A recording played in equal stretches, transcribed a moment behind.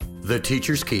The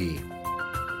Teacher's Key.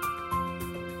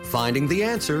 Finding the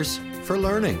answers for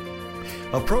learning.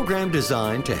 A program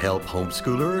designed to help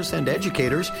homeschoolers and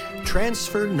educators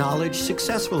transfer knowledge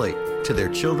successfully to their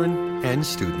children and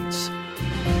students.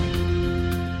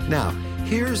 Now,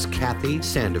 here's Kathy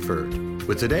Sandiford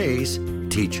with today's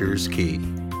Teacher's Key.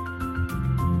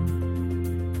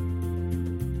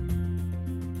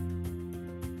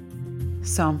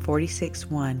 Psalm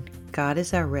 46:1. God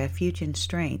is our refuge and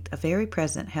strength, a very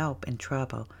present help in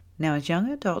trouble. Now, as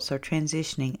young adults are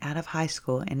transitioning out of high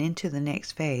school and into the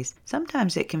next phase,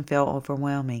 sometimes it can feel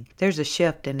overwhelming. There's a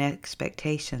shift in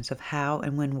expectations of how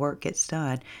and when work gets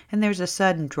done, and there's a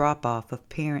sudden drop-off of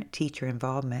parent-teacher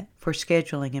involvement for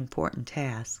scheduling important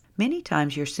tasks. Many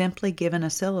times you're simply given a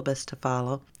syllabus to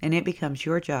follow, and it becomes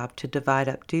your job to divide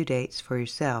up due dates for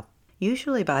yourself.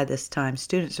 Usually by this time,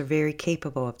 students are very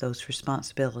capable of those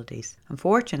responsibilities.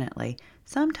 Unfortunately,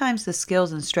 sometimes the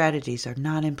skills and strategies are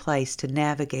not in place to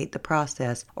navigate the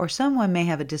process, or someone may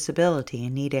have a disability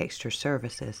and need extra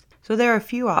services. So there are a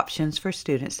few options for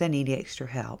students that need extra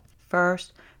help.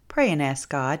 First, pray and ask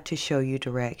God to show you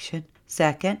direction.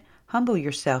 Second, humble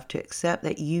yourself to accept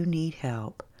that you need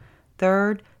help.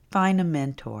 Third, find a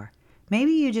mentor.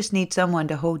 Maybe you just need someone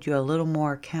to hold you a little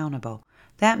more accountable.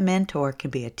 That mentor can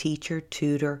be a teacher,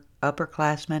 tutor,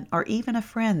 upperclassman, or even a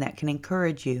friend that can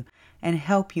encourage you and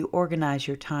help you organize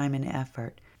your time and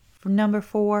effort. Number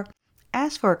 4,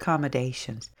 ask for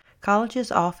accommodations.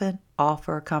 Colleges often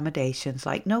offer accommodations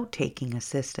like note-taking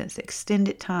assistance,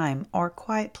 extended time, or a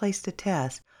quiet place to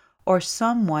test, or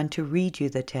someone to read you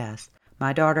the test.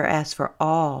 My daughter asked for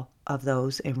all of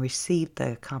those and received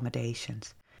the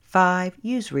accommodations. 5,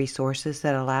 use resources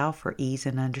that allow for ease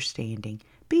and understanding.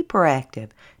 Be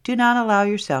proactive. Do not allow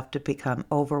yourself to become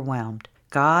overwhelmed.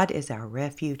 God is our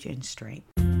refuge and strength.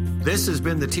 This has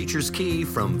been the Teacher's Key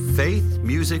from Faith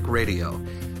Music Radio.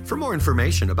 For more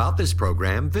information about this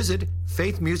program, visit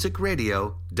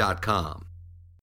faithmusicradio.com.